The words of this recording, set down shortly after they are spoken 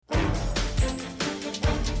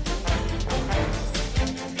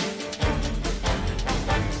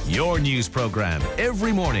Your news program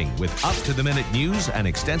every morning with up-to-the-minute news and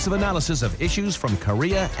extensive analysis of issues from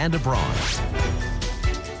Korea and abroad.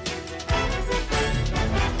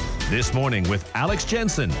 This morning with Alex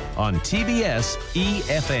Jensen on TBS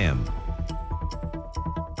EFM.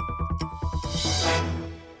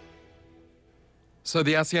 So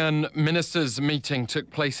the ASEAN ministers' meeting took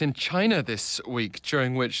place in China this week,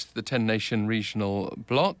 during which the 10-nation regional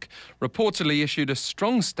bloc reportedly issued a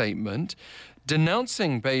strong statement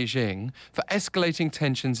denouncing Beijing for escalating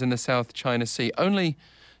tensions in the South China Sea, only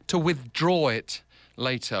to withdraw it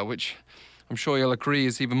later, which I'm sure you'll agree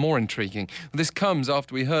is even more intriguing. This comes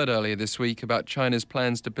after we heard earlier this week about China's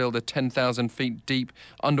plans to build a 10,000 feet deep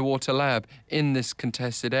underwater lab in this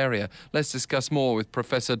contested area. Let's discuss more with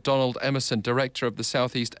Professor Donald Emmerson, Director of the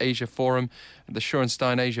Southeast Asia Forum at the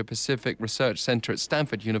Shorenstein Asia Pacific Research Center at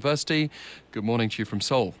Stanford University. Good morning to you from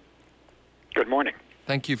Seoul. Good morning.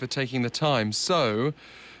 Thank you for taking the time. So,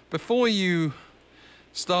 before you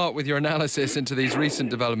start with your analysis into these recent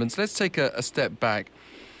developments, let's take a step back.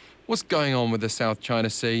 What's going on with the South China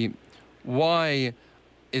Sea? Why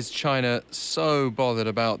is China so bothered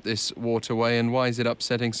about this waterway, and why is it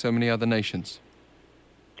upsetting so many other nations?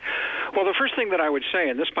 Well, the first thing that I would say,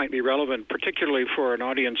 and this might be relevant particularly for an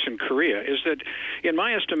audience in Korea, is that in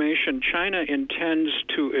my estimation, China intends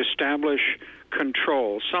to establish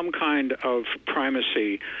control, some kind of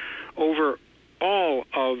primacy over all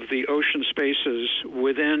of the ocean spaces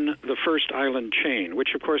within the first island chain,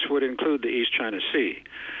 which of course would include the East China Sea.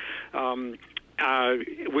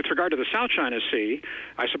 With regard to the South China Sea,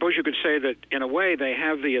 I suppose you could say that in a way they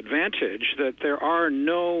have the advantage that there are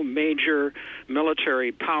no major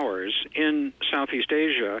military powers in Southeast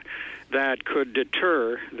Asia that could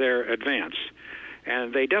deter their advance.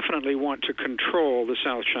 And they definitely want to control the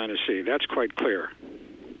South China Sea. That's quite clear.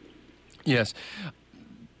 Yes.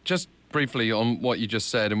 Just briefly on what you just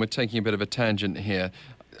said, and we're taking a bit of a tangent here.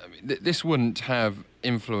 I mean, this wouldn't have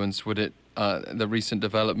influence, would it? The recent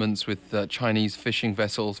developments with Chinese fishing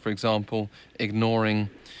vessels, for example,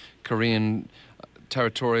 ignoring Korean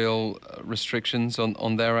territorial restrictions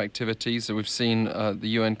on their activities. So we've seen the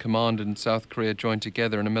UN command in South Korea join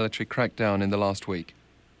together in a military crackdown in the last week.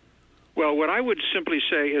 Well, what I would simply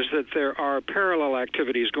say is that there are parallel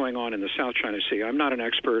activities going on in the South China Sea. I'm not an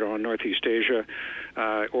expert on Northeast Asia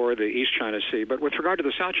or the East China Sea, but with regard to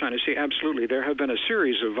the South China Sea, absolutely, there have been a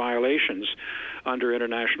series of violations under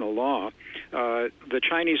international law. The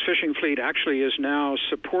Chinese fishing fleet actually is now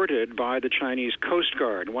supported by the Chinese Coast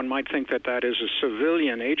Guard. One might think that that is a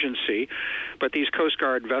civilian agency, but these Coast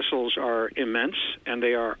Guard vessels are immense, and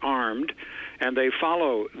they are armed, and they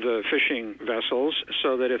follow the fishing vessels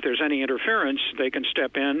so that if there's any interference, they can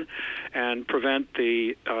step in and prevent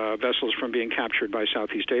the vessels from being captured by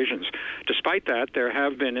Southeast Asians. Despite that, there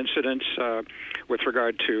have been incidents with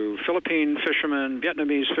regard to Philippine fishermen,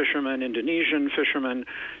 Vietnamese fishermen, Indonesian fishermen,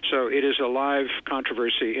 so it is a live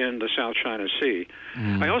controversy in the South China Sea.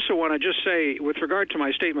 I also want to just say, with regard to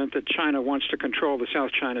my statement that China wants to control the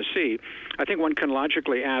South China Sea, I think one can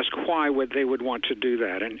logically ask why they would want to do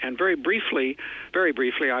that. And very briefly,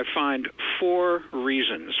 I find four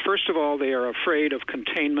reasons. First of all, they are afraid of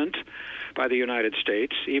containment by the United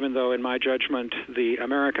States, even though, in my judgment, the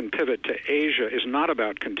American pivot to Asia is not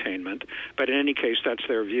about containment. But in any case, that's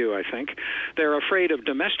their view, I think. They're afraid of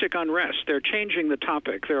domestic unrest. They're changing the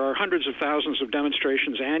topic. There are hundreds of thousands of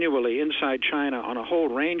demonstrations annually inside China on a whole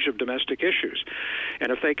range of domestic issues. And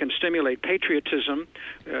if they can stimulate patriotism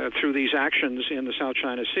through these actions in the South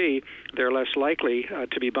China Sea, they're less likely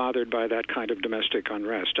to be bothered by that kind of domestic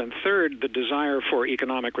unrest. And third, the desire for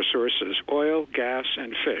economic resources, oil, gas,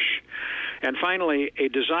 and fish. And finally, a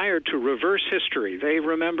desire to reverse history. They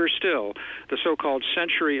remember still the so-called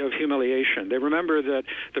century of humiliation. They remember that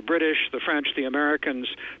the British, the French, the Americans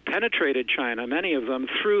penetrated China, many of them,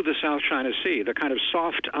 through the South China Sea, the kind of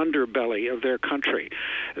soft underbelly of their country.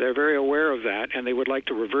 They're very aware of that, and they would like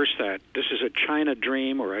to reverse that. This is a China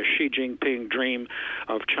dream or a Xi Jinping dream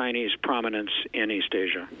of Chinese prominence in East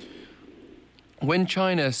Asia. When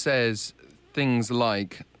China says things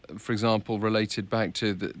like, for example, related back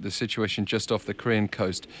to the situation just off the Korean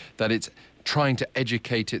coast, that it's trying to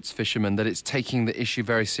educate its fishermen, that it's taking the issue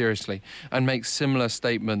very seriously, and makes similar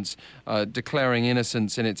statements declaring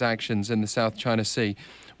innocence in its actions in the South China Sea.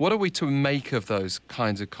 What are we to make of those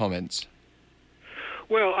kinds of comments?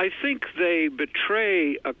 Well, I think they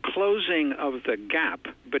betray a closing of the gap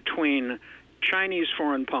between Chinese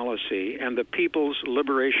foreign policy and the People's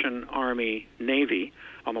Liberation Army Navy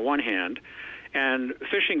on the one hand, and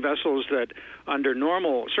fishing vessels that under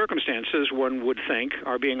normal circumstances one would think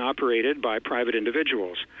are being operated by private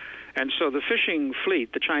individuals. And so the fishing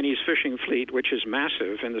fleet, the Chinese fishing fleet, which is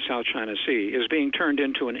massive in the South China Sea, is being turned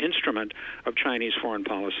into an instrument of Chinese foreign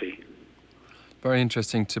policy. Very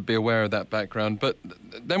interesting to be aware of that background. But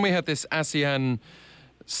then we had this ASEAN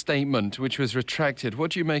statement, which was retracted.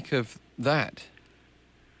 What do you make of that?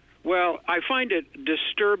 Well, I find it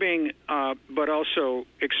disturbing, but also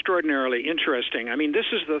extraordinarily interesting. I mean, this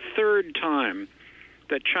is the third time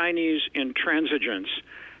that Chinese intransigence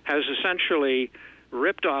has essentially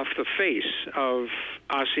ripped off the face of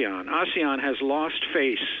ASEAN. ASEAN has lost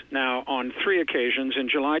face now on 3 occasions. In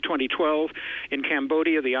July 2012, in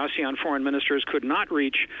Cambodia, the ASEAN foreign ministers could not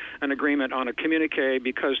reach an agreement on a communique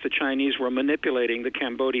because the Chinese were manipulating the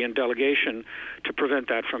Cambodian delegation to prevent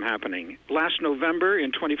that from happening. Last November,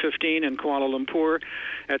 in 2015, in Kuala Lumpur,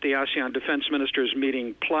 at the ASEAN Defense Ministers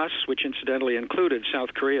Meeting Plus, which incidentally included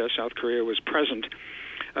South Korea was present,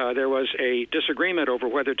 there was a disagreement over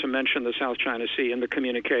whether to mention the South China Sea in the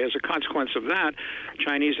communique. As a consequence of that,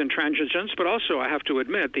 Chinese intransigence, but also, I have to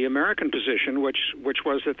admit, the American position, which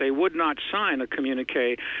was that they would not sign a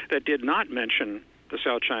communique that did not mention the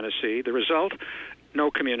South China Sea. The result, no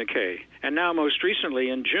communique. And now, most recently,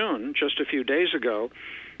 in June, just a few days ago,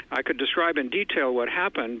 I could describe in detail what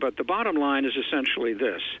happened, but the bottom line is essentially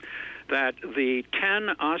this, that the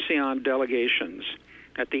 10 ASEAN delegations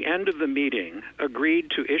at the end of the meeting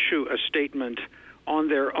agreed to issue a statement on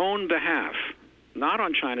their own behalf, not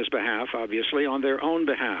on China's behalf, obviously, on their own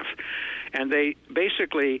behalf. And they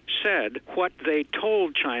basically said what they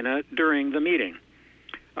told China during the meeting.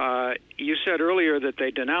 You said earlier that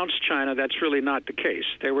they denounced China. That's really not the case.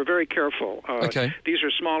 They were very careful. Okay. These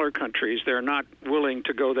are smaller countries. They're not willing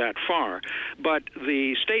to go that far. But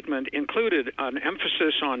the statement included an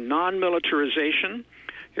emphasis on non-militarization.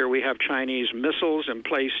 Here we have Chinese missiles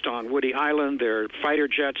emplaced on Woody Island. There are fighter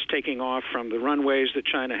jets taking off from the runways that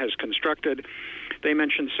China has constructed. They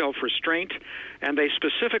mentioned self-restraint, and they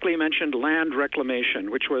specifically mentioned land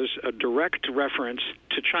reclamation, which was a direct reference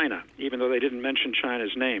to China, even though they didn't mention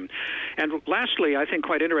China's name. And lastly, I think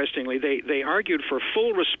quite interestingly, they argued for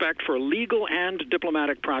full respect for legal and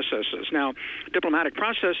diplomatic processes. Now, diplomatic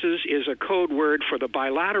processes is a code word for the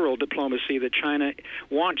bilateral diplomacy that China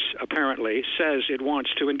wants, apparently, says it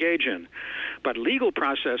wants to engage in. But legal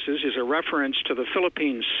processes is a reference to the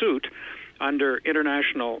Philippines suit under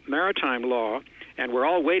international maritime law, and we're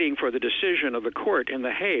all waiting for the decision of the court in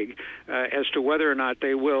The Hague as to whether or not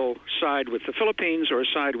they will side with the Philippines or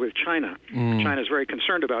side with China. China is very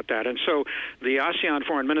concerned about that. And so the ASEAN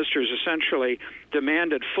foreign ministers essentially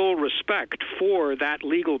demanded full respect for that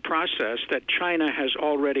legal process that China has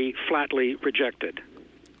already flatly rejected.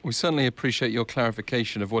 We certainly appreciate your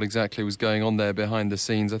clarification of what exactly was going on there behind the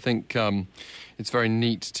scenes. I think it's very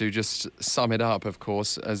neat to just sum it up, of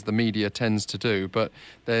course, as the media tends to do, but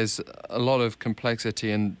there's a lot of complexity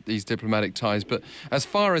in these diplomatic ties. But as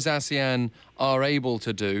far as ASEAN are able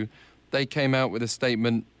to do, they came out with a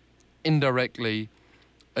statement indirectly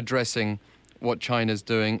addressing what China's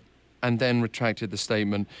doing and then retracted the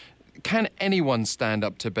statement. Can anyone stand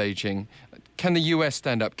up to Beijing? Can the US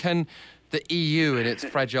stand up? Can the EU in its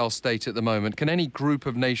fragile state at the moment, can any group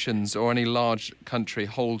of nations or any large country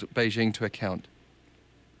hold Beijing to account?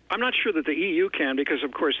 I'm not sure that the EU can because,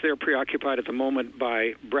 of course, they're preoccupied at the moment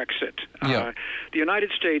by Brexit. Yeah. The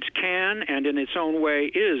United States can, and in its own way,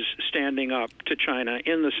 is standing up to China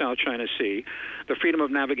in the South China Sea. The freedom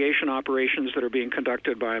of navigation operations that are being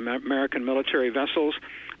conducted by American military vessels,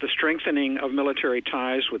 the strengthening of military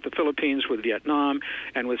ties with the Philippines, with Vietnam,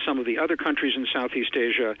 and with some of the other countries in Southeast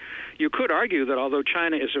Asia. You could argue that although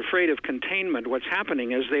China is afraid of containment, what's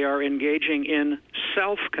happening is they are engaging in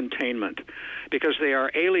self-containment because they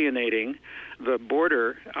are alienating the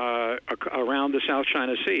border around the South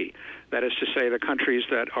China Sea. That is to say, the countries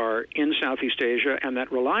that are in Southeast Asia and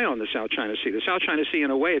that rely on the South China Sea. The South China Sea,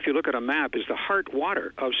 in a way, if you look at a map, is the heart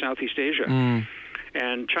water of Southeast Asia.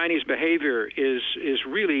 And Chinese behavior is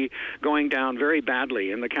really going down very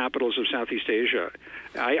badly in the capitals of Southeast Asia.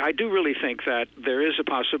 I do really think that there is a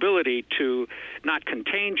possibility to not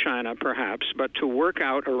contain China, perhaps, but to work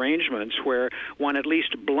out arrangements where one at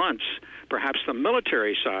least blunts perhaps the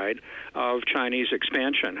military side of Chinese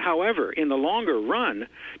expansion. However, in the longer run,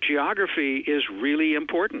 geography is really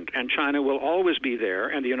important, and China will always be there,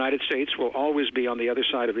 and the United States will always be on the other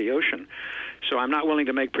side of the ocean. So I'm not willing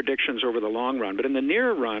to make predictions over the long run. But in the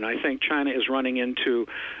near run, I think China is running into,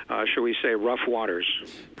 shall we say, rough waters.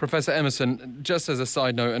 Professor Emmerson, just as a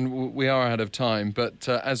side note, and we are out of time, but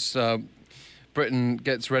as Britain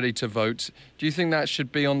gets ready to vote. Do you think that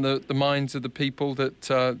should be on the minds of the people,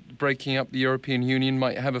 that breaking up the European Union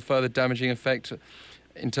might have a further damaging effect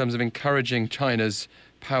in terms of encouraging China's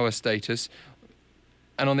power status?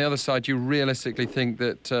 And on the other side, do you realistically think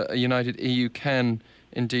that a united EU can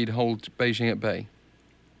indeed hold Beijing at bay?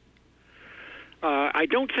 I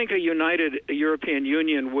don't think a united European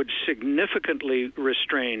Union would significantly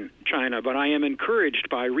restrain China, but I am encouraged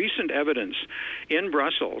by recent evidence in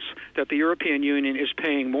Brussels that the European Union is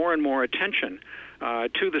paying more and more attention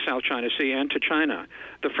to the South China Sea and to China.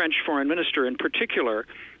 The French foreign minister in particular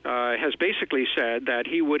has basically said that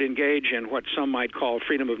he would engage in what some might call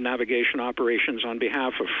freedom of navigation operations on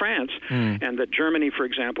behalf of France, and that Germany, for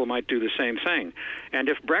example, might do the same thing. And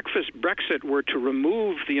if Brexit were to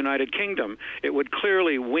remove the United Kingdom, it would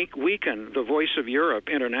clearly weaken the voice of Europe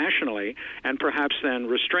internationally, and perhaps then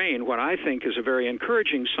restrain what I think is a very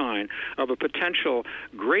encouraging sign of a potential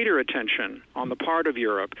greater attention on the part of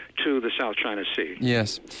Europe to the South China Sea.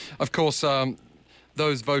 Yes. Of course,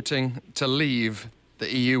 those voting to leave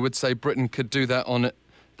the EU would say Britain could do that on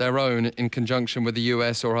their own in conjunction with the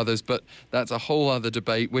US or others, but that's a whole other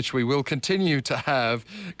debate which we will continue to have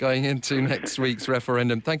going into next week's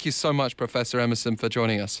referendum. Thank you so much, Professor Emmerson, for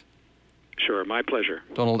joining us. Sure, my pleasure.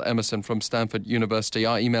 Donald Emmerson from Stanford University.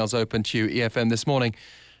 Our email's open to you,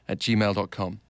 efmthismorning@gmail.com.